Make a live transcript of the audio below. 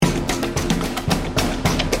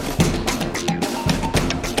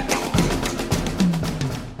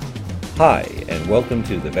Hi, and welcome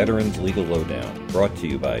to the Veterans Legal Lowdown, brought to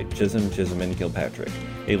you by Chisholm Kilpatrick,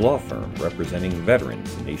 a law firm representing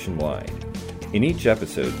veterans nationwide. In each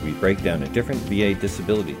episode, we break down a different VA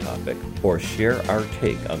disability topic or share our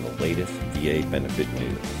take on the latest VA benefit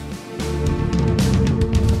news.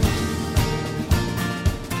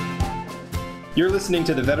 You're listening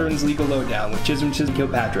to the Veterans Legal Lowdown with Chisholm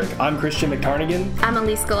Kilpatrick. I'm Christian McTarnigan. I'm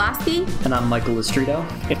Elise Golaski. And I'm Michael Lestrito.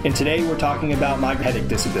 And today we're talking about migraine headache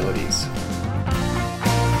disabilities.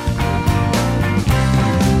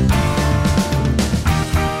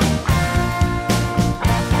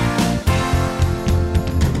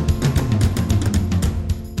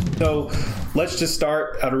 So let's just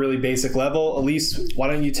start at a really basic level. Elise, why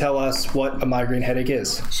don't you tell us what a migraine headache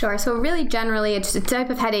is? Sure. So really generally, it's a type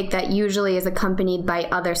of headache that usually is accompanied by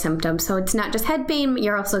other symptoms. So it's not just head pain.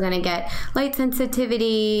 You're also going to get light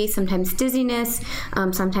sensitivity, sometimes dizziness,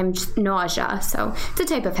 sometimes nausea. So it's a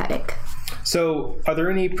type of headache. So are there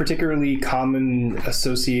any particularly common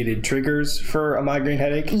associated triggers for a migraine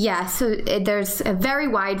headache? Yeah, so there's a very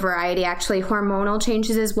wide variety, actually. Hormonal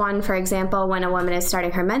changes is one. For example, when a woman is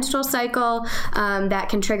starting her menstrual cycle, that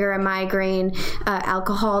can trigger a migraine.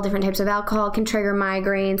 Alcohol, different types of alcohol can trigger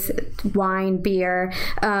migraines, wine, beer.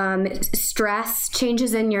 Stress,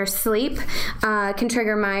 changes in your sleep can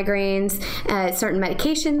trigger migraines, certain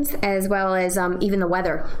medications, as well as even the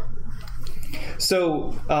weather.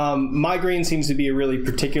 So migraine seems to be a really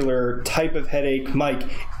particular type of headache. Mike,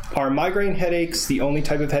 are migraine headaches the only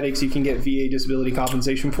type of headaches you can get VA disability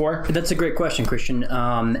compensation for? That's a great question, Christian.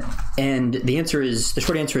 And the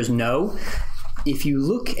short answer is no. If you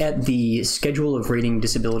look at the schedule of rating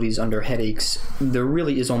disabilities under headaches, there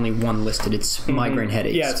really is only one listed. It's migraine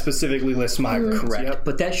headaches. Yeah, it specifically lists migraines. Correct. Yep.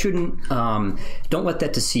 But that shouldn't, don't let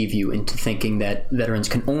that deceive you into thinking that veterans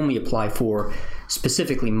can only apply for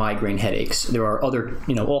specifically migraine headaches. There are other,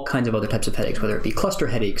 all kinds of other types of headaches, whether it be cluster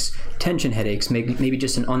headaches, tension headaches, maybe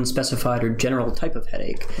just an unspecified or general type of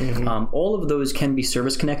headache. All of those can be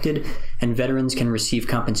service-connected, and veterans can receive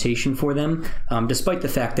compensation for them, despite the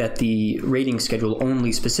fact that the rating schedule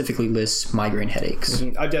only specifically lists migraine headaches.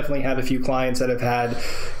 I definitely have a few clients that have had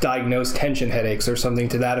diagnosed tension headaches or something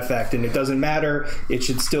to that effect, and it doesn't matter. It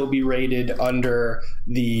should still be rated under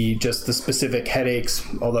the specific headaches,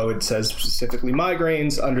 although it says specifically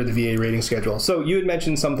migraines under the VA rating schedule. So you had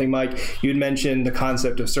mentioned something, Mike. You had mentioned the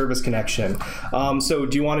concept of service connection. So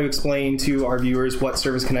do you want to explain to our viewers what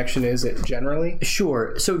service connection is generally?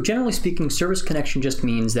 Sure. So generally speaking, service connection just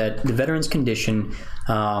means that the veteran's condition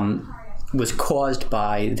was caused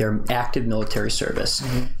by their active military service.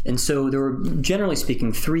 And so there are, generally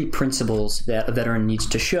speaking, three principles that a veteran needs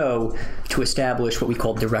to show to establish what we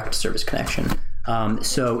call direct service connection.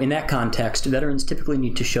 So in that context, veterans typically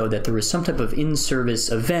need to show that there was some type of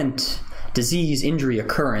in-service event, disease, injury,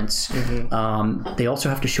 occurrence. They also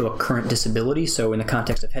have to show a current disability. So in the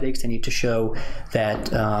context of headaches, they need to show that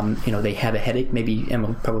they have a headache. Maybe Emma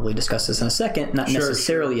will probably discuss this in a second. Not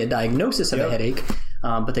necessarily a diagnosis of a headache,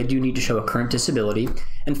 but they do need to show a current disability.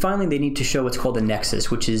 And finally, they need to show what's called a nexus,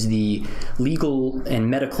 which is the legal and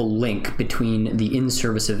medical link between the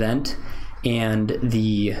in-service event and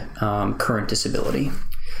the current disability.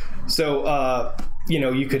 So,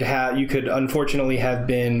 you could unfortunately have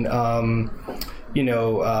been,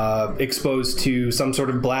 exposed to some sort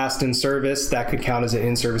of blast in service that could count as an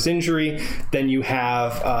in-service injury. Then you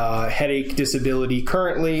have headache disability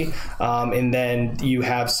currently, and then you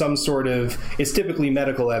have some sort of, it's typically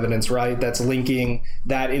medical evidence, right, that's linking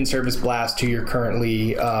that in-service blast to your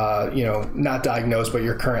currently, not diagnosed, but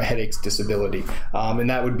your current headache disability. And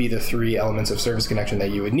that would be the three elements of service connection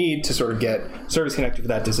that you would need to sort of get service connected for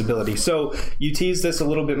that disability. So you teased this a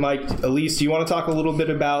little bit, Mike. Elise, do you want to talk a little bit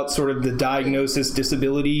about sort of the diagnosis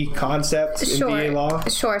disability concept in VA law?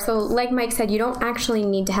 Sure. So like Mike said, you don't actually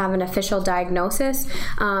need to have an official diagnosis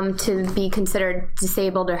to be considered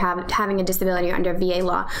disabled or having a disability under VA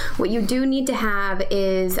law. What you do need to have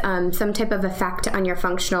is some type of effect on your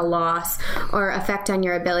functional loss or effect on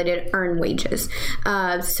your ability to earn wages.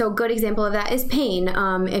 So a good example of that is pain.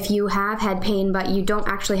 If you have had pain but you don't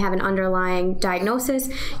actually have an underlying diagnosis,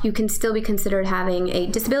 you can still be considered having a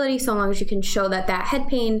disability so long as you can show that head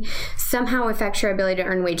pain somehow affects your ability to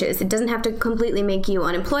earn wages. It doesn't have to completely make you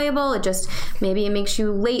unemployable. Maybe it makes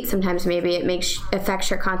you late sometimes. Maybe it affects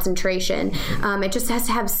your concentration. It just has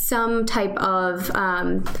to have some type of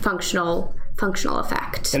functional functional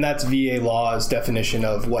effect. And that's VA law's definition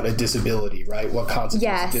of what a disability, right? What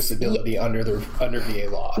constitutes a disability under VA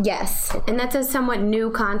law. Yes. Okay. And that's a somewhat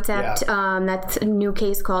new concept. Yeah. That's a new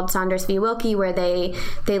case called Saunders v. Wilkie where they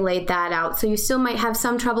laid that out. So you still might have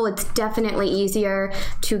some trouble. It's definitely easier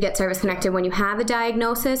to get service connected when you have a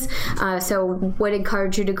diagnosis. So would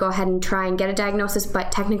encourage you to go ahead and try and get a diagnosis,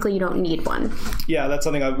 but technically you don't need one. Yeah, that's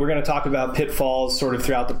something we're going to talk about pitfalls sort of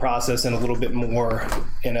throughout the process and a little bit more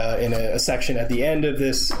in a section at the end of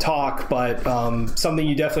this talk. But something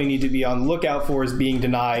you definitely need to be on the lookout for is being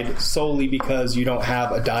denied solely because you don't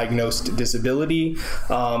have a diagnosed disability.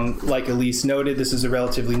 Like Elise noted, this is a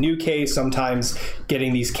relatively new case. Sometimes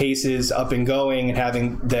getting these cases up and going and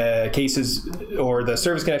having the cases or the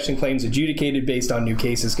service connection claims adjudicated based on new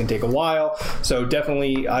cases can take a while. So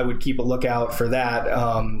definitely I would keep a lookout for that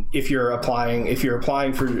if you're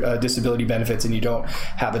applying for disability benefits and you don't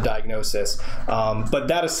have a diagnosis. But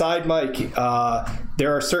that aside, Mike,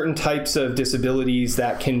 there are certain types of disabilities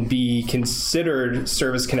that can be considered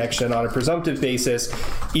service connection on a presumptive basis,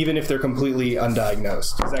 even if they're completely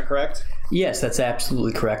undiagnosed. Is that correct? Yes, that's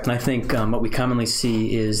absolutely correct. And I think what we commonly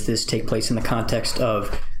see is this take place in the context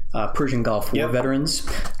of Persian Gulf War veterans.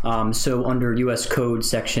 So under U.S. Code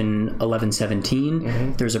Section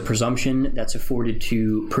 1117, there's a presumption that's afforded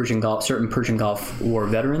to certain Persian Gulf War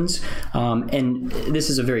veterans. And this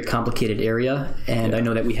is a very complicated area, and I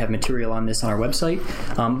know that we have material on this on our website.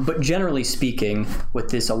 But generally speaking, what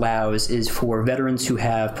this allows is for veterans who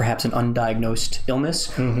have perhaps an undiagnosed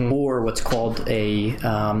illness or what's called a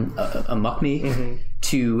MUCME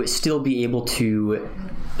to still be able to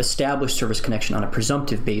establish service connection on a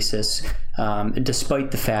presumptive basis, despite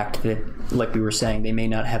the fact that, like we were saying, they may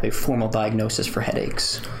not have a formal diagnosis for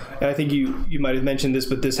headaches. And I think you might have mentioned this,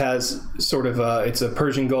 but this has sort of it's a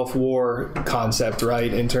Persian Gulf War concept,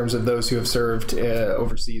 right, in terms of those who have served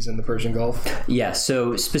overseas in the Persian Gulf? Yeah,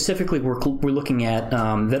 so specifically we're looking at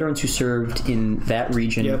veterans who served in that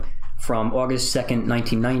region from August 2nd,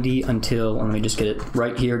 1990 until, let me just get it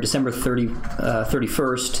right here, December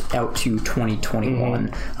 31st out to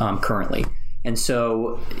 2021 currently. And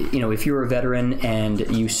so, if you're a veteran and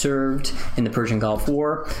you served in the Persian Gulf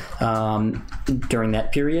War during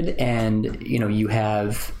that period and, you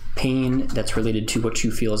have pain that's related to what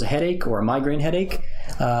you feel is a headache or a migraine headache,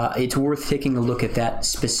 it's worth taking a look at that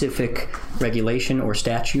specific regulation or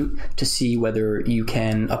statute to see whether you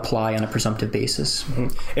can apply on a presumptive basis.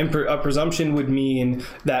 And a presumption would mean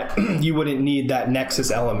that you wouldn't need that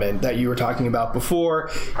nexus element that you were talking about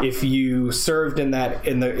before. If you served in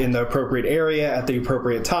the appropriate area at the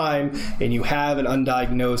appropriate time, and you have an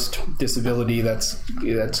undiagnosed disability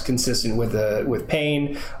that's consistent with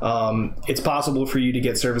pain, it's possible for you to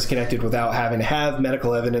get service connected without having to have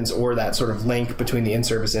medical evidence or that sort of link between the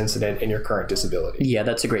in-service incident and your current disability. Yeah,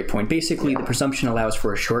 that's a great point. Basically, the presumption allows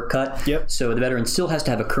for a shortcut. So the veteran still has to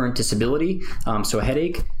have a current disability, so a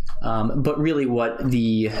headache. But really what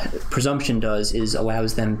the presumption does is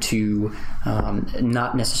allows them to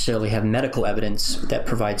not necessarily have medical evidence that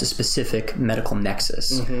provides a specific medical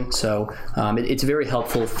nexus. So it's very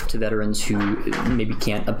helpful to veterans who maybe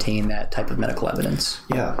can't obtain that type of medical evidence.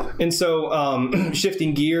 Yeah. And so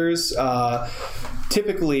shifting gears,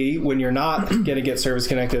 typically, when you're not going to get service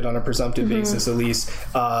connected on a presumptive basis, at least,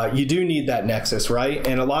 you do need that nexus, right?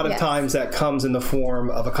 And a lot of times that comes in the form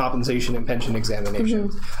of a compensation and pension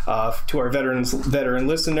examination. To our veteran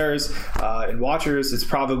listeners and watchers, it's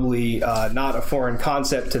probably not a foreign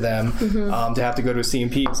concept to them to have to go to a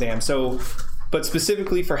C&P exam. But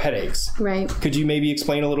specifically for headaches, right? Could you maybe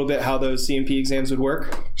explain a little bit how those C&P exams would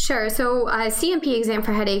work? Sure. So a C&P exam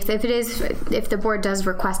for headaches, if the board does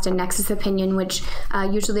request a nexus opinion, which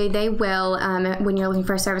usually they will, when you're looking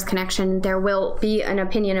for a service connection, there will be an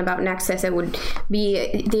opinion about nexus. It would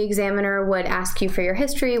be the examiner would ask you for your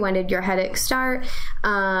history. When did your headaches start?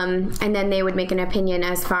 And then they would make an opinion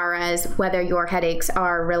as far as whether your headaches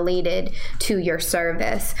are related to your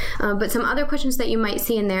service. But some other questions that you might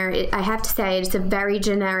see in there, I have to say, it's a very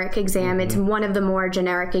generic exam. It's one of the more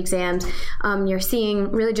generic exams. You're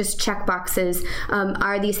seeing really just check boxes.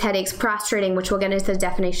 Are these headaches prostrating, which we'll get into the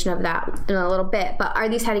definition of that in a little bit, but are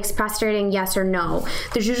these headaches prostrating, yes or no?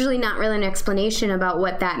 There's usually not really an explanation about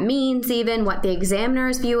what that means, even what the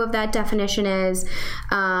examiner's view of that definition is,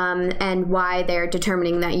 and why they're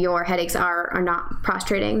determining that your headaches are not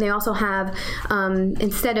prostrating. They also have,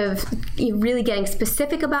 instead of really getting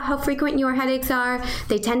specific about how frequent your headaches are,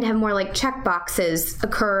 they tend to have more like check boxes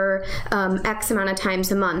occur X amount of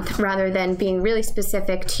times a month, rather than being really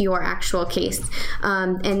specific to your actual case.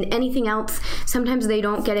 And anything else, sometimes they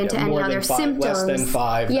don't get into any other symptoms. Less than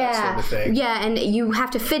 5, that sort of thing. Yeah, and you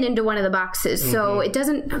have to fit into one of the boxes. So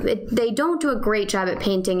they don't do a great job at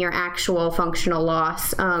painting your actual functional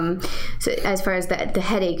loss so as far as the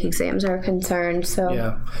headache exams are concerned.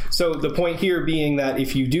 So the point here being that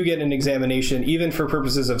if you do get an examination, even for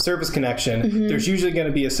purposes of service connection, there's usually going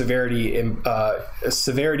to be a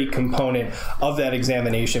severity component of that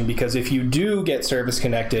examination, because if you do get service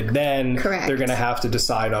connected, then they're going to have to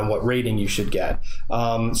decide on what rating you should get.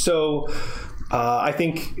 I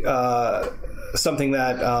think something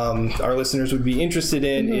that our listeners would be interested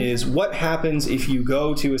in is what happens if you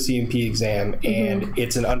go to a C&P exam and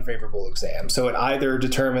it's an unfavorable exam. So it either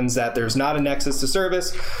determines that there's not a nexus to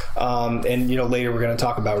service, and later we're going to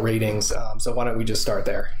talk about ratings. So why don't we just start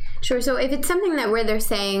there? Sure. So if it's something where they're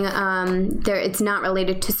saying it's not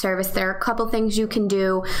related to service, there are a couple things you can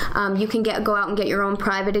do. You can go out and get your own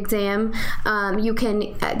private exam. You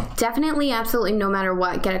can definitely, absolutely, no matter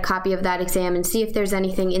what, get a copy of that exam and see if there's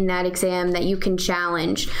anything in that exam that you can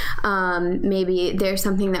challenge. Maybe there's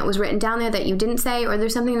something that was written down there that you didn't say, or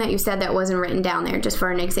there's something that you said that wasn't written down there, just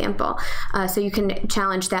for an example. So you can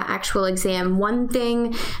challenge that actual exam. One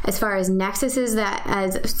thing as far as nexuses that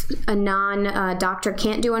as a non-doctor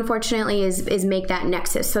can't do, unfortunately, is make that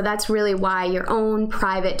nexus. So that's really why your own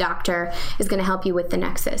private doctor is going to help you with the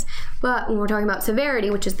nexus. But when we're talking about severity,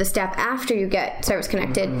 which is the step after you get service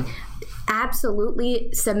connected,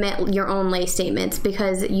 absolutely submit your own lay statements,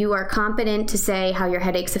 because you are competent to say how your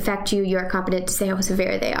headaches affect you. You are competent to say how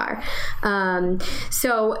severe they are.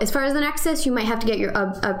 So as far as the nexus, you might have to get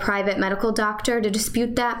a private medical doctor to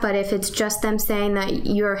dispute that. But if it's just them saying that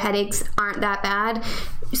your headaches aren't that bad,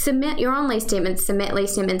 submit your own lay statements. Submit lay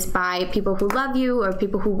statements by people who love you or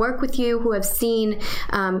people who work with you, who have seen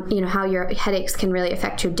how your headaches can really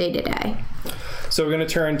affect your day-to-day. So we're going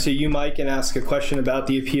to turn to you, Mike, and ask a question about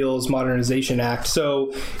the Appeals Modernization Act.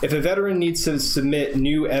 So if a veteran needs to submit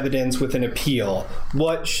new evidence with an appeal,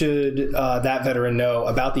 what should that veteran know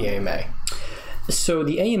about the AMA? So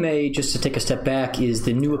the AMA, just to take a step back, is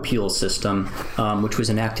the new appeals system, which was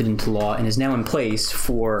enacted into law and is now in place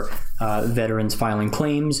for veterans filing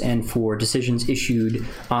claims and for decisions issued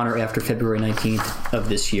on or after February 19th of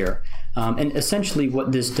this year. And essentially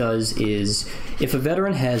what this does is, if a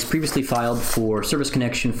veteran has previously filed for service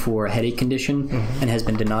connection for a headache condition and has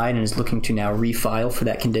been denied and is looking to now refile for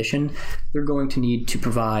that condition, they're going to need to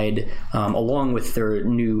provide, along with their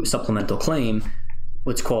new supplemental claim,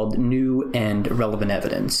 what's called new and relevant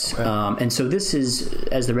evidence. Okay. And so this is,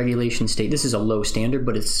 as the regulations state, this is a low standard,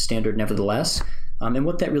 but it's a standard nevertheless. And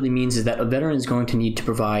what that really means is that a veteran is going to need to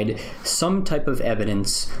provide some type of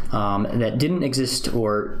evidence that didn't exist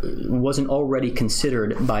or wasn't already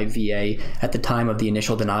considered by VA at the time of the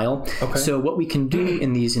initial denial. Okay. So what we can do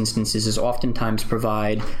in these instances is oftentimes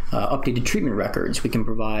provide updated treatment records. We can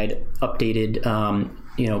provide updated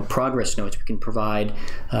progress notes. We can provide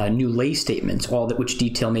new lay statements, all that which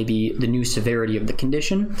detail maybe the new severity of the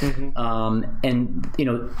condition,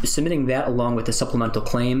 and submitting that along with a supplemental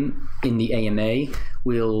claim in the AMA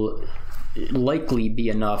will likely be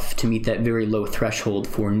enough to meet that very low threshold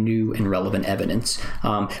for new and relevant evidence.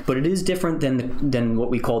 But it is different than what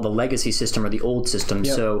we call the legacy system or the old system.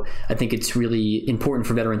 Yep. So I think it's really important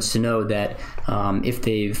for veterans to know that if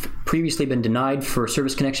they've previously been denied for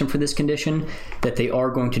service connection for this condition, that they are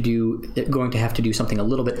going to have to do something a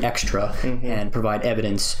little bit extra and provide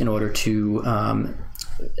evidence in order to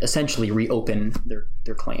essentially reopen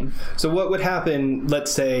their claim. So what would happen,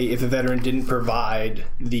 let's say, if a veteran didn't provide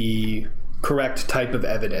the correct type of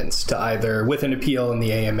evidence to either with an appeal in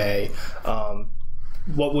the AMA?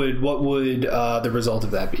 What would the result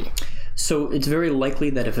of that be? So it's very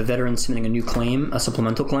likely that if a veteran's submitting a new claim, a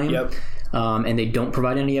supplemental claim, and they don't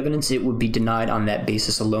provide any evidence, it would be denied on that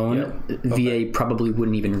basis alone. Yep. VA probably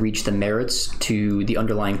wouldn't even reach the merits to the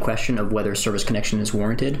underlying question of whether service connection is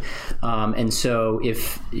warranted. And so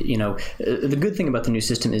if, the good thing about the new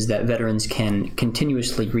system is that veterans can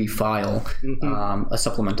continuously refile a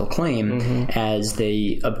supplemental claim as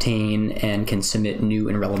they obtain and can submit new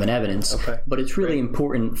and relevant evidence. Okay. But it's really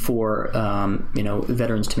important for,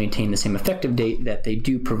 veterans to maintain the same effective date that they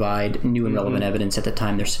do provide new and relevant evidence at the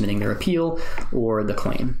time they're submitting their appeal or the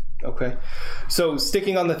claim. Okay. So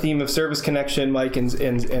sticking on the theme of service connection, Mike,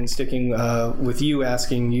 and sticking with you,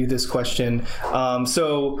 asking you this question.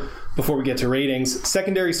 So before we get to ratings,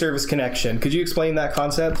 secondary service connection. Could you explain that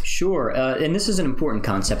concept? Sure. And this is an important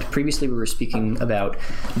concept. Previously, we were speaking about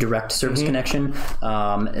direct service connection.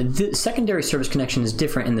 The secondary service connection is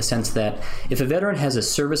different in the sense that if a veteran has a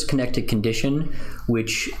service-connected condition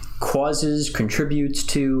which causes, contributes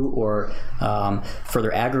to, or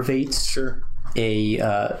further aggravates a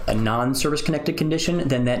non-service connected condition,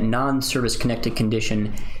 then that non-service connected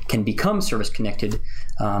condition can become service connected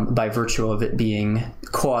by virtue of it being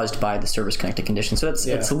caused by the service connected condition. So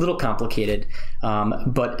it's a little complicated,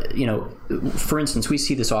 but for instance, we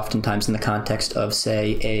see this oftentimes in the context of,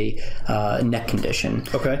 say, a neck condition.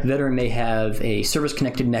 Okay. A veteran may have a service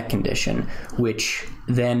connected neck condition, which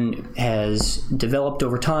then has developed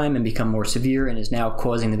over time and become more severe and is now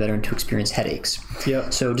causing the veteran to experience headaches. Yeah.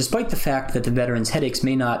 So despite the fact that the veteran's headaches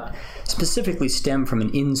may not specifically stem from an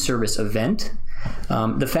in-service event,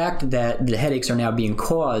 the fact that the headaches are now being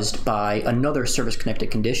caused by another service-connected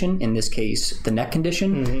condition, in this case, the neck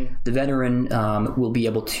condition, the veteran will be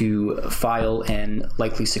able to file and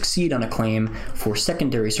likely succeed on a claim for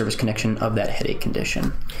secondary service connection of that headache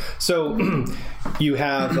condition. So you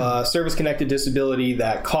have service-connected disability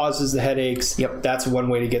that causes the headaches. Yep. That's one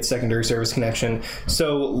way to get secondary service connection.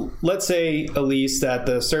 So let's say, Elise, that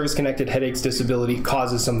the service-connected headaches disability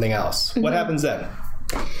causes something else. What happens then?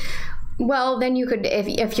 Well, then you could,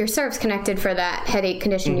 if you're service connected for that headache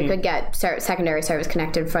condition, you could get secondary service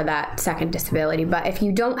connected for that second disability. But if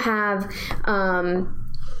you don't have,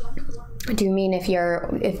 do you mean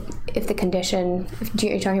if the condition,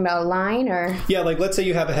 you're talking about a line or? Yeah, like let's say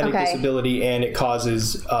you have a headache disability and it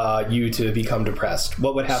causes you to become depressed.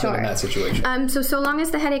 What would happen in that situation? So long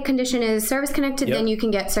as the headache condition is service connected, then you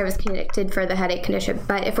can get service connected for the headache condition.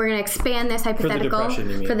 But if we're going to expand this hypothetical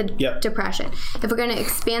for the depression, if we're going to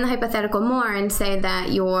expand the hypothetical more and say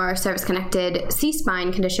that your service connected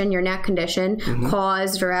C-spine condition, your neck condition,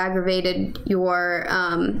 caused or aggravated your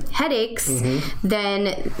headaches,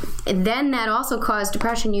 then that also caused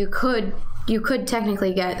depression. You could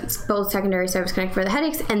technically get both secondary service connect for the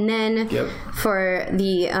headaches and then for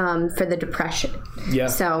the depression. Yeah,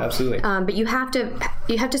 so absolutely. But you have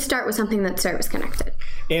to start with something that's service connected.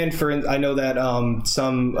 And I know that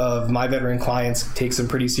some of my veteran clients take some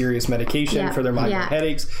pretty serious medication for their migraine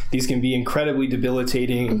headaches. These can be incredibly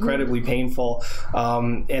debilitating, incredibly painful,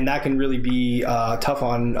 and that can really be tough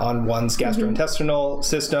on one's gastrointestinal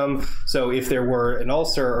system. So if there were an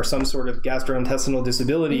ulcer or some sort of gastrointestinal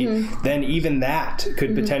disability, then even that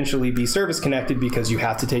could potentially be service connected because you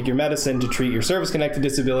have to take your medicine to treat your service connected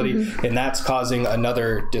disability, and that's causing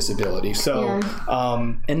another disability. So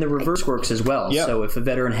and the reverse works as well. So if a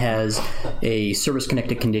veteran has a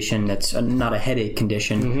service-connected condition that's not a headache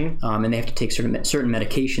condition, and they have to take certain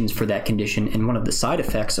medications for that condition, and one of the side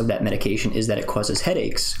effects of that medication is that it causes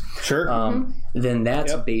headaches. Then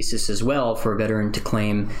that's a basis as well for a veteran to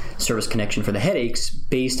claim service connection for the headaches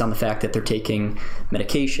based on the fact that they're taking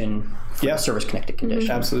medication for a service-connected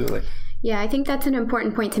condition. Absolutely. Yeah, I think that's an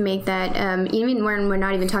important point to make, that even when we're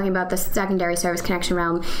not even talking about the secondary service connection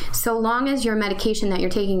realm, so long as your medication that you're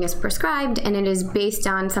taking is prescribed and it is based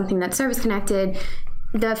on something that's service connected,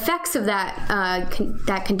 the effects of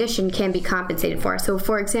that condition can be compensated for. So,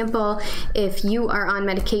 for example, if you are on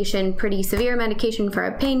medication, pretty severe medication for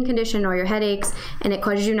a pain condition or your headaches, and it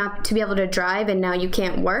causes you not to be able to drive and now you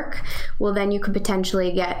can't work, well, then you could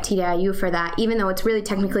potentially get TDIU for that, even though it's really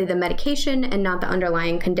technically the medication and not the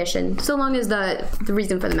underlying condition, so long as the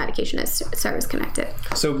reason for the medication is service connected.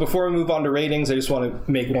 So before we move on to ratings, I just want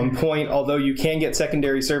to make one point. Although you can get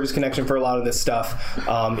secondary service connection for a lot of this stuff,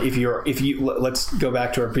 let's go back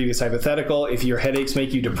to our previous hypothetical. If your headaches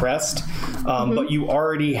make you depressed, but you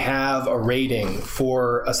already have a rating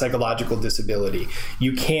for a psychological disability,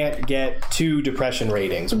 you can't get 2 depression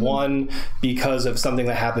ratings. 1, because of something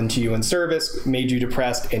that happened to you in service made you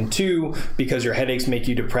depressed, and 2, because your headaches make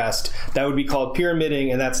you depressed. That would be called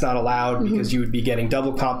pyramiding, and that's not allowed because you would be getting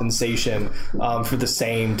double compensation for the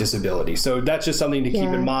same disability. So that's just something to keep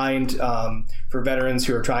in mind for veterans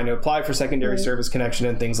who are trying to apply for secondary service connection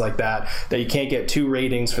and things like that, that you can't get 2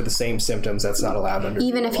 ratings for the same symptoms. That's not allowed under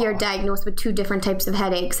even if you're diagnosed with 2 different types of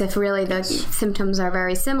headaches. If really the symptoms are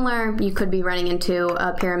very similar, you could be running into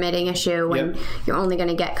a pyramiding issue when you're only going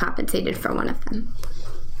to get compensated for one of them.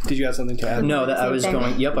 Did you have something to add? No, I was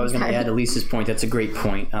going to add to Lisa's point. That's a great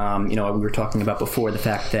point. We were talking about before the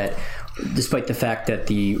fact that despite the fact that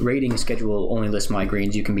the rating schedule only lists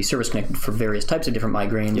migraines, you can be service connected for various types of different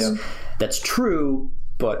migraines. That's true,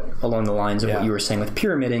 but along the lines of what you were saying with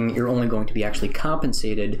pyramiding, you're only going to be actually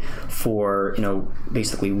compensated for,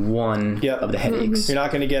 basically one of the headaches. You're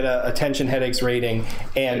not going to get a tension headaches rating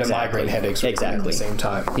and a migraine headaches rating at the same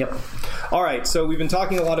time. Yep. All right, so we've been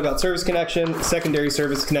talking a lot about service connection, secondary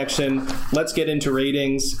service connection. Let's get into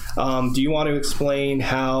ratings. Do you want to explain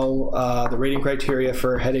how the rating criteria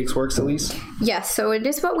for headaches works, Elise? Yes, so it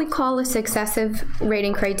is what we call a successive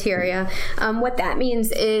rating criteria. What that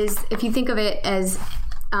means is, if you think of it as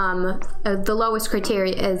the lowest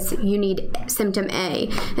criteria is you need symptom A,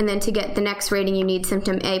 and then to get the next rating you need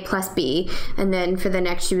symptom A plus B, and then for the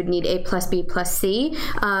next you would need A plus B plus C.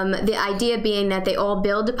 The idea being that they all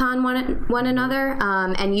build upon one another,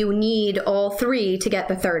 and you need all three to get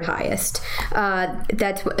the third highest.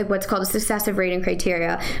 That's what's called a successive rating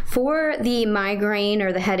criteria. For the migraine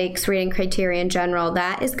or the headaches rating criteria in general,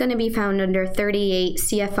 that is going to be found under 38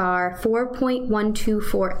 CFR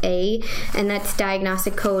 4.124A, and that's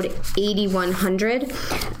diagnostic code 8100.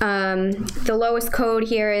 The lowest code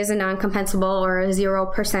here is a non-compensable or a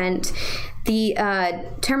 0%. The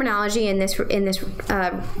terminology in this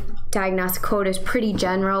diagnostic code is pretty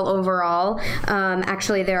general overall.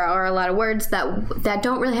 Actually, there are a lot of words that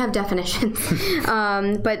don't really have definitions.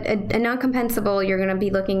 But a non-compensable, you're going to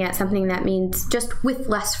be looking at something that means just with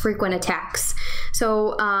less frequent attacks.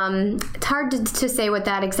 So it's hard to say what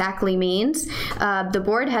that exactly means. The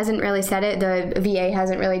board hasn't really said it. The VA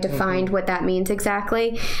hasn't really defined what that means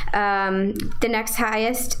exactly. The next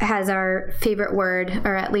highest has our favorite word,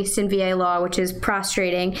 or at least in VA law, which is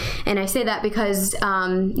prostrating. And I say that because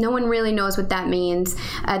no one really knows what that means.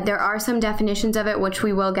 There are some definitions of it, which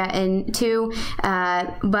we will get into,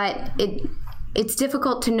 but it's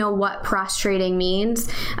difficult to know what prostrating means,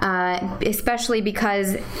 especially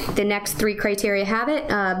because the next three criteria have it,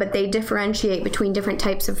 but they differentiate between different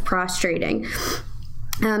types of prostrating.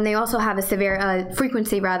 They also have a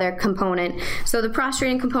frequency component. So the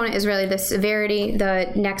prostrating component is really the severity.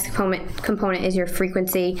 The next component is your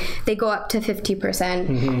frequency. They go up to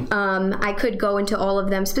 50%. I could go into all of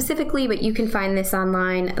them specifically, but you can find this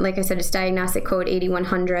online. Like I said, it's diagnostic code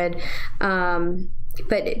 8100.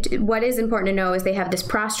 But what is important to know is they have this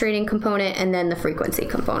prostrating component and then the frequency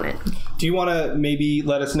component. Do you want to maybe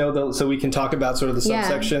let us know, so we can talk about sort of the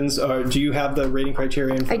subsections? Or do you have the rating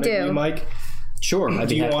criteria in front of you, Mike? Sure.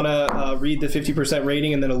 Do you want to read the 50%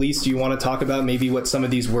 rating? And then, Elise, do you want to talk about maybe what some of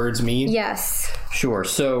these words mean? Yes. Sure.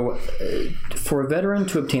 So for a veteran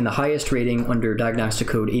to obtain the highest rating under diagnostic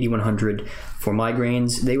code 8100 for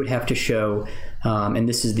migraines, they would have to show, and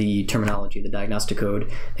this is the terminology of the diagnostic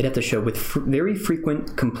code, they'd have to show with very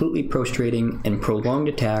frequent, completely prostrating and prolonged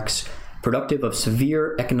attacks productive of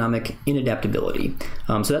severe economic inadaptability.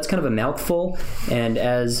 So that's kind of a mouthful, and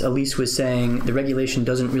as Elise was saying, the regulation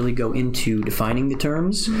doesn't really go into defining the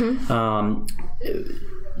terms.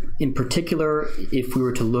 In particular, if we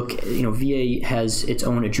were to look, VA has its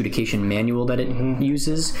own adjudication manual that it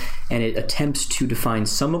uses, and it attempts to define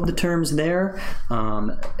some of the terms there.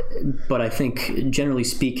 But I think, generally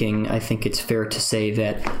speaking, I think it's fair to say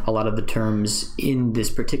that a lot of the terms in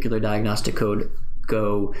this particular diagnostic code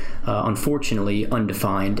go, unfortunately,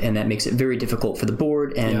 undefined, and that makes it very difficult for the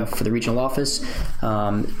board and for the regional office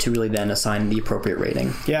to really then assign the appropriate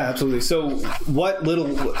rating. Yeah, absolutely. So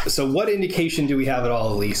what indication do we have at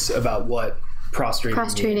all, Elise, about what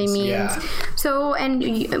prostrating means? Yeah. So, and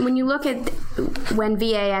when you look at when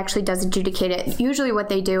VA actually does adjudicate it, usually what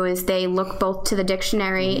they do is they look both to the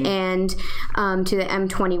dictionary and to the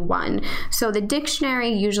M21. So the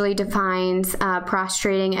dictionary usually defines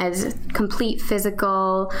prostrating as complete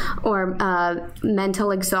physical or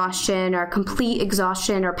mental exhaustion, or complete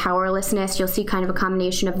exhaustion or powerlessness. You'll see kind of a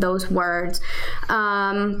combination of those words.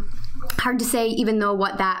 Hard to say even though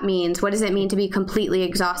what that means. What does it mean to be completely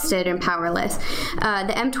exhausted and powerless?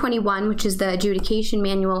 The M21, which is the adjudication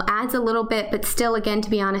manual, adds a little bit, but still, again, to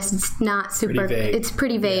be honest, it's not super, it's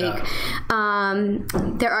pretty vague. Yeah.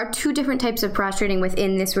 There are two different types of prostrating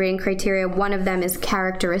within this rating criteria. One of them is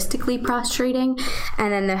characteristically prostrating,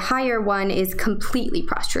 and then the higher one is completely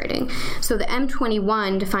prostrating. So the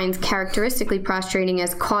M21 defines characteristically prostrating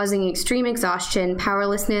as causing extreme exhaustion,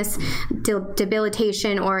 powerlessness,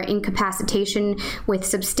 debilitation, or incapacitation with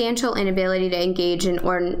substantial inability to engage in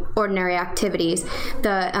ordinary activities.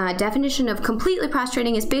 The definition of completely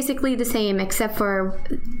prostrating is basically the same, except for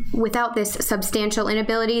without this substantial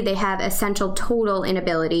inability, they have essential total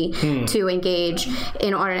inability to engage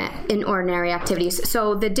in ordinary activities.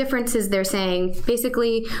 So the difference is they're saying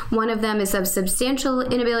basically one of them is a substantial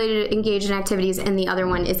inability to engage in activities, and the other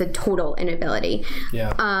one is a total inability.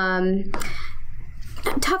 Yeah.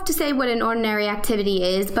 tough to say what an ordinary activity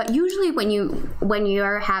is, but usually when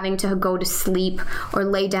you're having to go to sleep or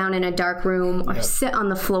lay down in a dark room or sit on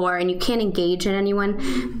the floor and you can't engage in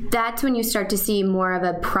anyone, that's when you start to see more of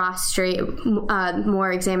a prostrate.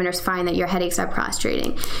 More examiners find that your headaches are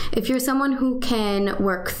prostrating. If you're someone who can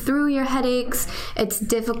work through your headaches, it's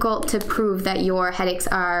difficult to prove that your headaches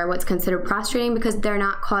are what's considered prostrating because they're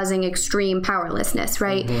not causing extreme powerlessness,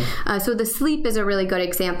 right? So the sleep is a really good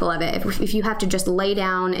example of it. If you have to just lay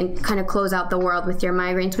down and kind of close out the world with your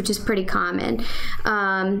migraines, which is pretty common.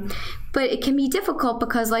 But it can be difficult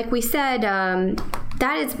because, like we said,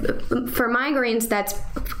 that is, for migraines, that's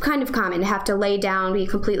kind of common to have to lay down, be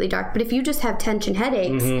completely dark. But if you just have tension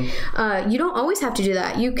headaches, you don't always have to do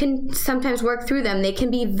that. You can sometimes work through them. They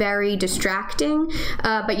can be very distracting,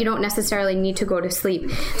 but you don't necessarily need to go to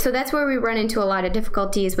sleep. So that's where we run into a lot of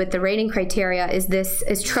difficulties with the rating criteria,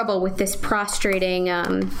 is trouble with this prostrating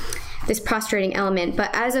element. But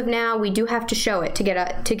as of now, we do have to show it to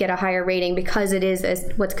get a higher rating because it is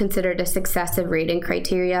what's considered a successive rating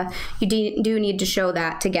criteria. You do need to show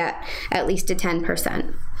that to get at least a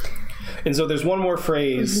 10%. And so there's one more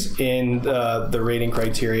phrase in the rating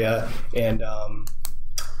criteria, and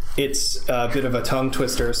it's a bit of a tongue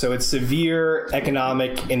twister. So it's severe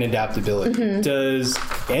economic inadaptability. Does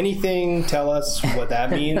anything tell us what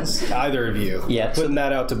that means? Either of you? Yeah, putting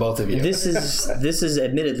that out to both of you. This is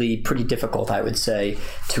admittedly pretty difficult, I would say,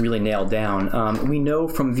 to really nail down. We know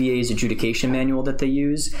from VA's adjudication manual that they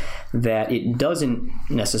use that it doesn't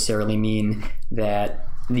necessarily mean that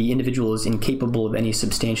the individual is incapable of any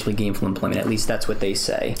substantially gainful employment. At least that's what they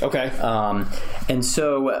say. Okay. And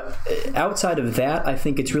so outside of that, I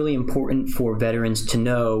think it's really important for veterans to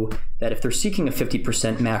know that if they're seeking a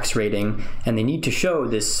 50% max rating and they need to show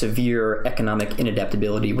this severe economic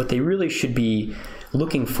inadaptability, what they really should be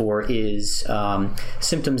looking for is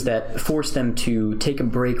symptoms that force them to take a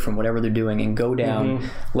break from whatever they're doing and go down,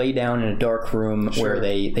 lay down in a dark room where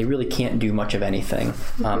they really can't do much of anything.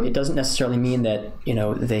 It doesn't necessarily mean that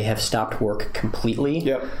they have stopped work completely.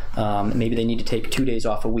 Maybe they need to take 2 days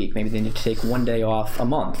off a week. Maybe they need to take 1 day off a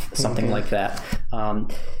month, something like that.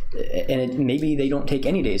 And maybe they don't take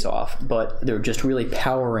any days off, but they're just really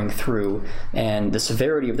powering through, and the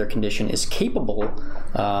severity of their condition is capable,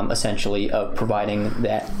 essentially, of providing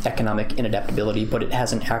that economic inadaptability, but it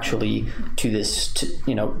hasn't actually, to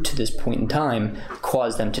this point in time,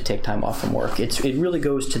 caused them to take time off from work. It really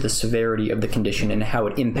goes to the severity of the condition and how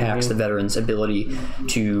it impacts the veteran's ability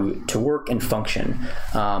to work and function.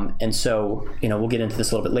 And so, we'll get into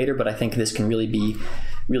this a little bit later, but I think this can really be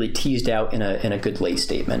teased out in a good lay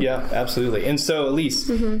statement. Yeah, absolutely. And so, Elise,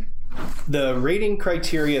 the rating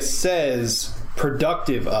criteria says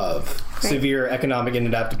productive of severe economic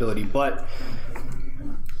inadaptability, but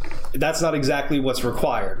that's not exactly what's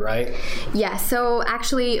required, right? Yeah, so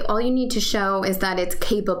actually all you need to show is that it's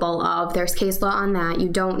capable of. There's case law on that. You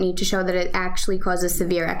don't need to show that it actually causes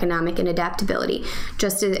severe economic inadaptability.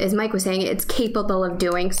 Just as Mike was saying, it's capable of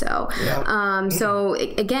doing so. So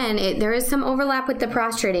again, there is some overlap with the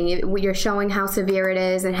prostrating. You're showing how severe it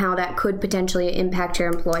is and how that could potentially impact your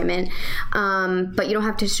employment. But you don't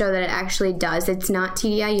have to show that it actually does. It's not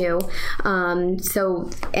TDIU. And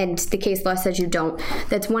the case law says you don't.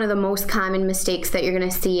 That's one of the most common mistakes that you're going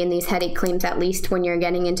to see in these headache claims, at least when you're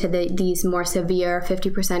getting into these more severe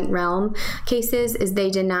 50% realm cases, is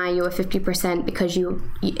they deny you a 50% because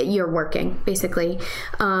you're working, basically.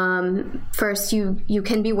 First, you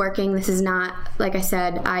can be working. This is not, like I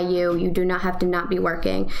said, IU. You do not have to not be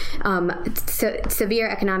working. Severe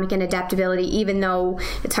economic inadaptability, even though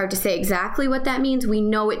it's hard to say exactly what that means, we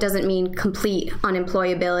know it doesn't mean complete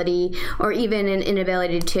unemployability or even an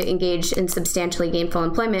inability to engage in substantially gainful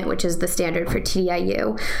employment, which is the standard for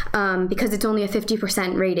TDIU, because it's only a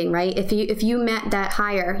 50% rating, right? If you met that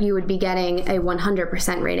higher, you would be getting a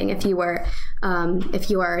 100% rating if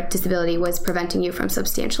your disability was preventing you from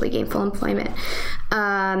substantially gainful employment.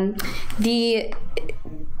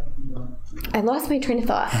 I lost my train of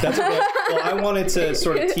thought. That's okay. Well, I wanted to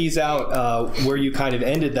sort of tease out where you kind of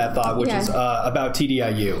ended that thought, which is about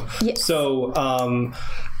TDIU. Yes. So,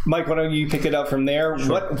 Mike, why don't you pick it up from there?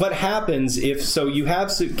 Sure. What happens if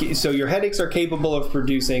your headaches are capable of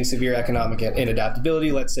producing severe economic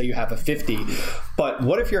inadaptability? Let's say you have a 50, but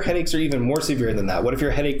what if your headaches are even more severe than that? What if your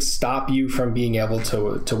headaches stop you from being able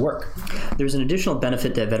to work? There's an additional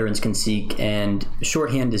benefit that veterans can seek, and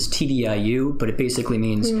shorthand is TDIU, but it basically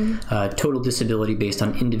means total disability based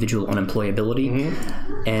on individual unemployability.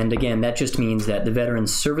 And again, that just means that the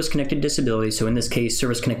veteran's service-connected disability, so in this case,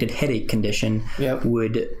 service-connected headache condition,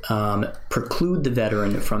 would preclude the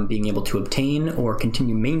veteran from being able to obtain or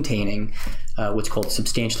continue maintaining what's called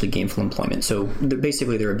substantially gainful employment. So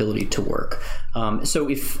basically their ability to work. So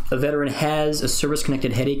if a veteran has a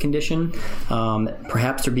service-connected headache condition,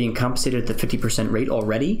 perhaps they're being compensated at the 50% rate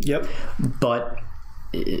already. Yep. But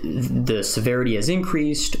the severity has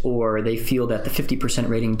increased, or they feel that the 50%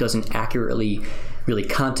 rating doesn't accurately really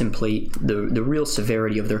contemplate the real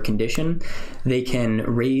severity of their condition, they can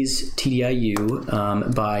raise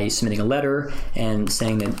TDIU by submitting a letter and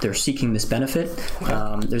saying that they're seeking this benefit.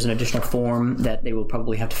 There's an additional form that they will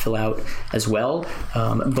probably have to fill out as well,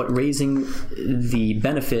 but raising the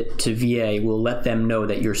benefit to VA will let them know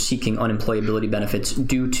that you're seeking unemployability benefits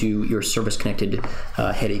due to your service-connected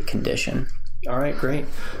headache condition. All right, great.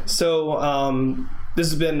 So this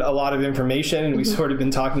has been a lot of information, and we've sort of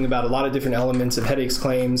been talking about a lot of different elements of headaches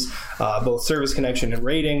claims, both service connection and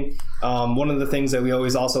rating. One of the things that we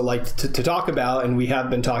always also like to talk about, and we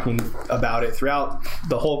have been talking about it throughout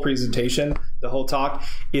the whole presentation, the whole talk,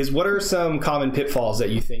 is what are some common pitfalls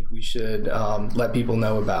that you think we should let people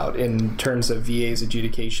know about in terms of VA's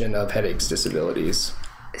adjudication of headaches disabilities?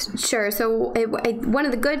 Sure. So one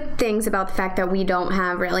of the good things about the fact that we don't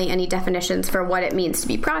have really any definitions for what it means to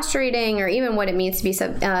be prostrating, or even what it means to be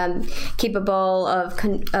capable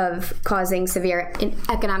of causing severe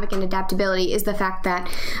economic inadaptability, is the fact that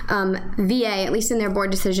VA, at least in their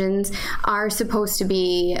board decisions, are supposed to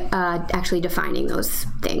be actually defining those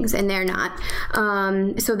things, and they're not.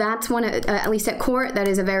 So that's one, at least at court, that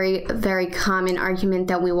is a very, very common argument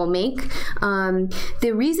that we will make.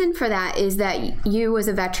 The reason for that is that you, as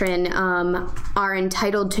a veteran, are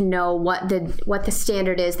entitled to know what the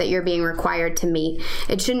standard is that you're being required to meet.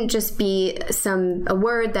 It shouldn't just be a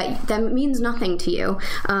word that means nothing to you.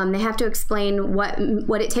 They have to explain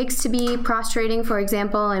what it takes to be prostrating, for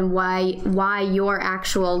example, and why your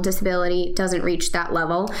actual disability doesn't reach that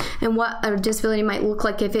level, and what a disability might look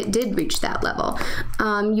like if it did reach that level.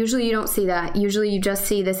 Usually you don't see that. Usually you just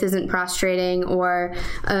see this isn't prostrating, or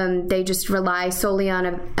they just rely solely on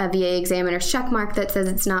a VA examiner's checkmark that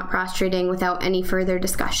says it's not prostrating without any further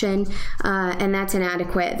discussion, and that's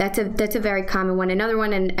inadequate. That's a very common one. Another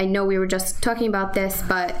one, and I know we were just talking about this,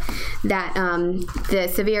 but that the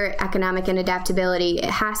severe economic inadaptability, it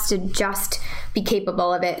has to just be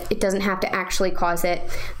capable of it. It doesn't have to actually cause it.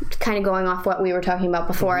 Kind of going off what we were talking about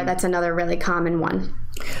before, that's another really common one.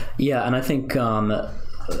 Yeah, and I think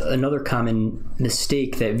another common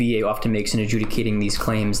mistake that VA often makes in adjudicating these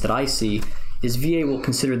claims that I see is VA will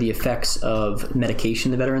consider the effects of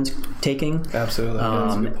medication the veteran's taking. Absolutely.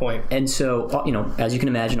 That's a good point. And so, as you can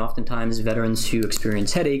imagine, oftentimes veterans who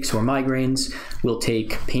experience headaches or migraines will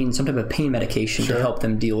take some type of pain medication to help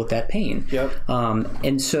them deal with that pain. Yep.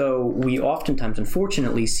 And so we oftentimes,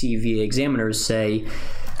 unfortunately, see VA examiners say,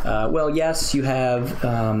 well, yes, you have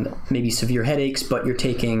maybe severe headaches, but you're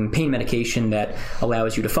taking pain medication that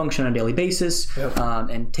allows you to function on a daily basis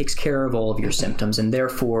and takes care of all of your symptoms, and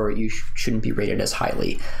therefore you shouldn't be rated as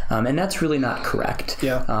highly. And that's really not correct.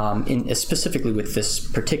 Yeah. Specifically with this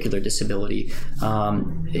particular disability,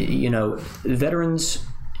 veterans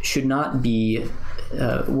should not be,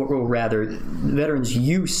 or rather, veterans'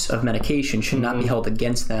 use of medication should not be held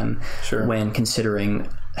against them when considering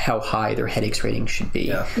how high their headaches rating should be.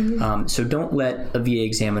 Yeah. So don't let a VA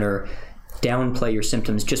examiner downplay your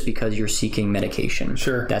symptoms just because you're seeking medication.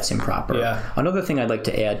 Sure. That's improper. Yeah. Another thing I'd like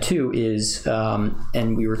to add too is,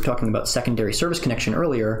 and we were talking about secondary service connection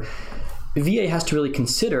earlier, VA has to really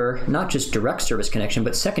consider not just direct service connection,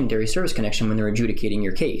 but secondary service connection when they're adjudicating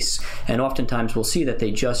your case. And oftentimes we'll see that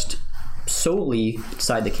they just solely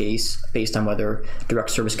decide the case based on whether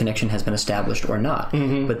direct service connection has been established or not.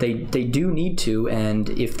 But they do need to, and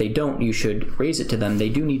if they don't, you should raise it to them. They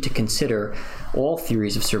do need to consider all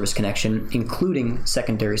theories of service connection, including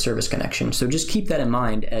secondary service connection. So just keep that in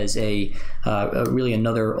mind as a really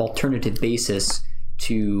another alternative basis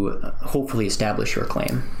to hopefully establish your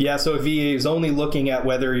claim. Yeah, so if VA is only looking at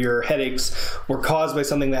whether your headaches were caused by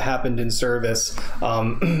something that happened in service,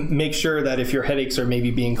 make sure that if your headaches are maybe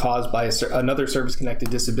being caused by another service-connected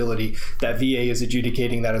disability, that VA is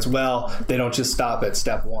adjudicating that as well. They don't just stop at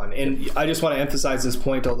step one. And I just want to emphasize this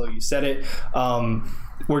point, although you said it.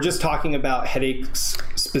 We're just talking about headaches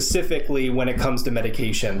specifically when it comes to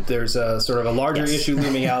medication. There's a sort of a larger issue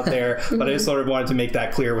looming out there, but I just sort of wanted to make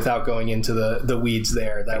that clear without going into the weeds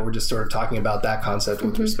there, that we're just sort of talking about that concept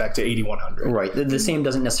with respect to 8100. Right. The same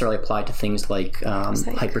doesn't necessarily apply to things like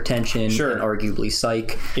hypertension and arguably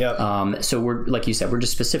psych. Yep. So we're, like you said, we're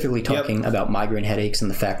just specifically talking about migraine headaches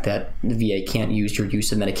and the fact that the VA can't use your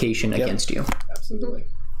use of medication against you. Absolutely.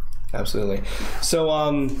 Absolutely. So,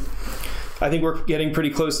 I think we're getting pretty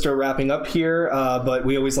close to wrapping up here, but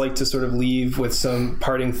we always like to sort of leave with some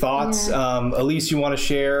parting thoughts. Elise, you want to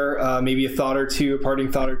share maybe a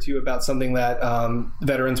parting thought or two about something that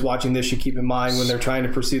veterans watching this should keep in mind when they're trying to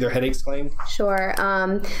pursue their headaches claim? Sure.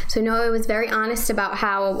 So Noah was very honest about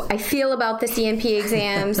how I feel about the CMP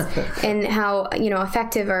exams and how,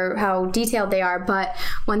 effective or how detailed they are. But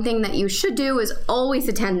one thing that you should do is always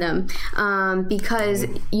attend them, because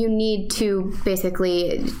you need to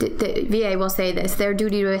basically, the VA will say this, their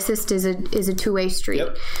duty to assist is a two-way street.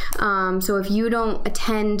 Yep. So if you don't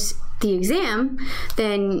attend the exam,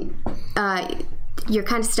 then you're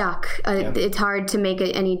kind of stuck. It's hard to make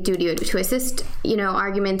any duty to assist,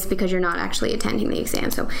 arguments because you're not actually attending the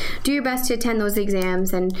exam. So do your best to attend those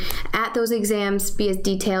exams, and at those exams be as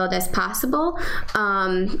detailed as possible.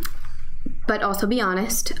 But also be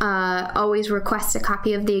honest. Always request a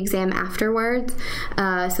copy of the exam afterwards,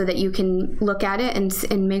 so that you can look at it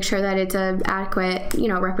and make sure that it's an adequate,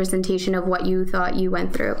 representation of what you thought you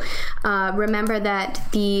went through. Remember that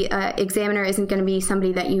the examiner isn't going to be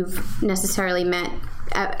somebody that you've necessarily met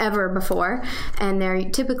ever before, and they're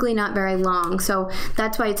typically not very long. So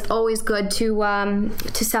that's why it's always good to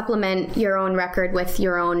supplement your own record with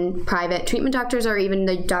your own private treatment doctors, or even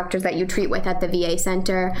the doctors that you treat with at the VA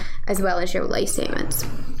center, as well as your lay statements.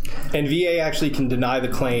 And VA actually can deny the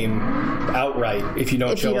claim outright if you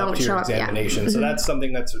don't show up to your examination. So that's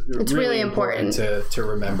something that's really important to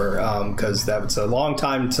remember, because that's a long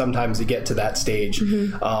time sometimes to get to that stage.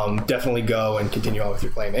 Definitely go and continue on with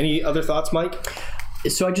your claim. Any other thoughts, Mike?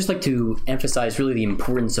 So I'd just like to emphasize really the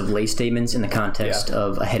importance of lay statements in the context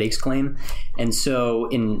of a headaches claim. And so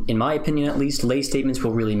in my opinion, at least, lay statements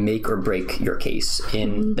will really make or break your case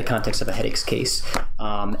in the context of a headaches case.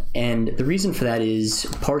 And the reason for that is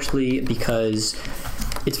partially because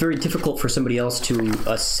it's very difficult for somebody else to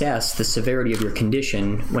assess the severity of your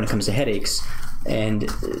condition when it comes to headaches. And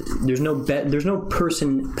there's no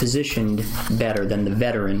person positioned better than the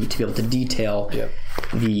veteran to be able to detail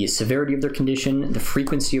the severity of their condition, the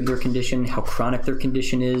frequency of their condition, how chronic their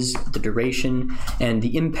condition is, the duration, and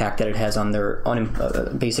the impact that it has on their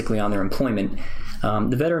basically on their employment.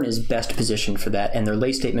 The veteran is best positioned for that, and their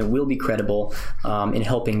lay statement will be credible in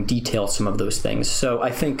helping detail some of those things. So I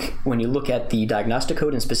think when you look at the diagnostic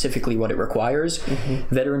code and specifically what it requires,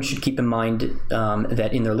 veterans should keep in mind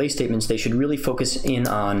that in their lay statements they should really focus in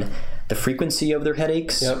on the frequency of their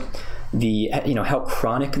headaches, how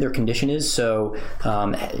chronic their condition is. So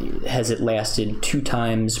has it lasted 2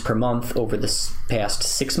 times per month over the past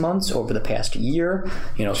 6 months, over the past year,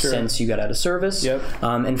 since you got out of service?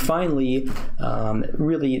 And finally,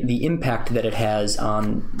 really the impact that it has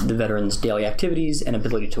on the veteran's daily activities and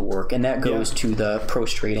ability to work. And that goes to the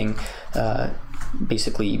prostrating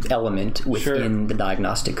basically element within the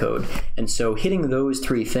diagnostic code. And so hitting those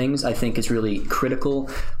 3 things, I think, is really critical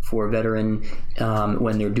for a veteran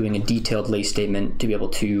when they're doing a detailed lay statement to be able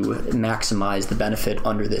to maximize the benefit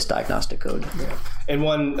under this diagnostic code. And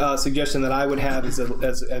one suggestion that I would have is,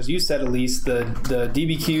 as you said, Elise, the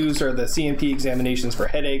DBQs or the CMP examinations for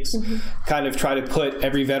headaches kind of try to put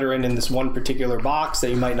every veteran in this one particular box that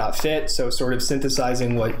you might not fit. So sort of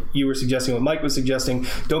synthesizing what you were suggesting, what Mike was suggesting,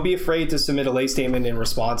 don't be afraid to submit a lay statement in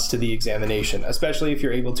response to the examination, especially if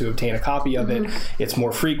you're able to obtain a copy of it. It's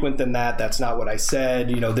more frequent than that. That's not what I said.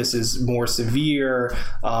 This is more severe,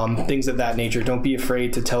 things of that nature. Don't be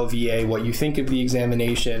afraid to tell VA what you think of the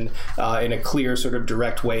examination in a clear sort of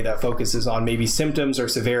direct way that focuses on maybe symptoms or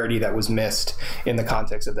severity that was missed in the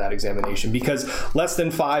context of that examination. Because less than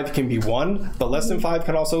 5 can be 1, but less than 5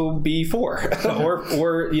 can also be 4,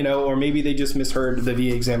 or maybe they just misheard, the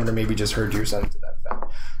VA examiner maybe just heard your sentence to that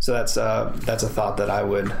effect. So that's a thought that I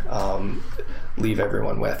would leave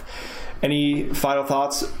everyone with. Any final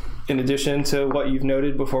thoughts in addition to what you've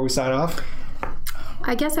noted before we sign off?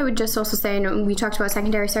 I guess I would just also say, we talked about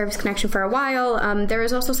secondary service connection for a while. There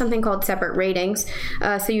is also something called separate ratings.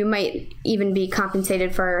 So you might even be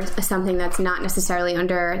compensated for something that's not necessarily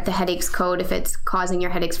under the headaches code if it's causing your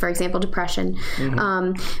headaches, for example, depression.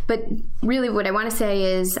 But really what I want to say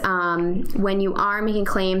is when you are making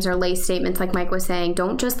claims or lay statements, like Mike was saying,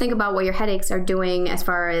 don't just think about what your headaches are doing as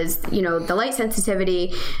far as, the light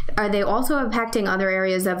sensitivity. Are they also impacting other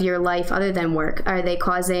areas of your life other than work? Are they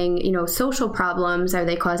causing, social problems? Are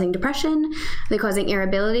they causing depression? Are they causing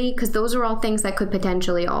irritability? Because those are all things that could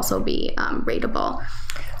potentially also be rateable.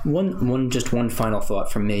 One final thought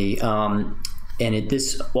from me.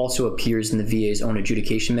 This also appears in the VA's own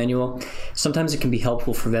adjudication manual. Sometimes it can be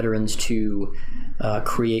helpful for veterans to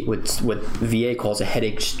create what VA calls a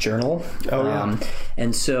headaches journal. Oh, yeah.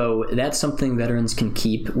 And so that's something veterans can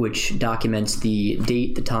keep, which documents the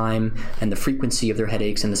date, the time, and the frequency of their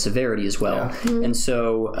headaches and the severity as well. Yeah. Mm-hmm. And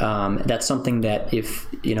so that's something that if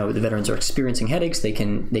the veterans are experiencing headaches, they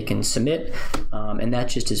can submit, and that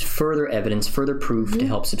just is further evidence, further proof to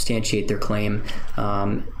help substantiate their claim.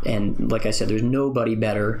 And like I said, there's nobody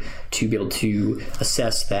better to be able to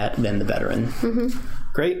assess that than the veteran. Mm-hmm.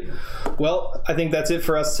 Great. Well, I think that's it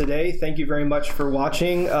for us today. Thank you very much for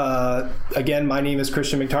watching. Again, my name is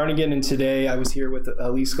Christian McTarnigan, and today I was here with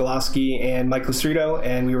Elise Goloski and Mike Lustrito,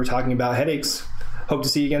 and we were talking about headaches. Hope to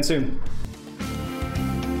see you again soon.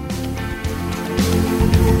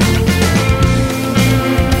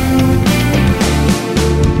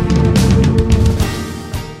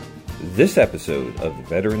 This episode of the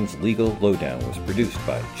Veterans Legal Lowdown was produced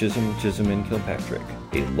by Chisholm & Kilpatrick,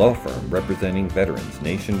 a law firm representing veterans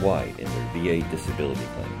nationwide in their VA disability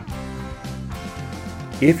claim.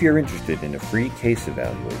 If you're interested in a free case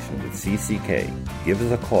evaluation with CCK, give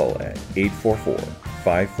us a call at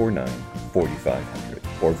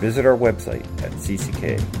 844-549-4500 or visit our website at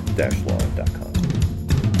cck-law.com.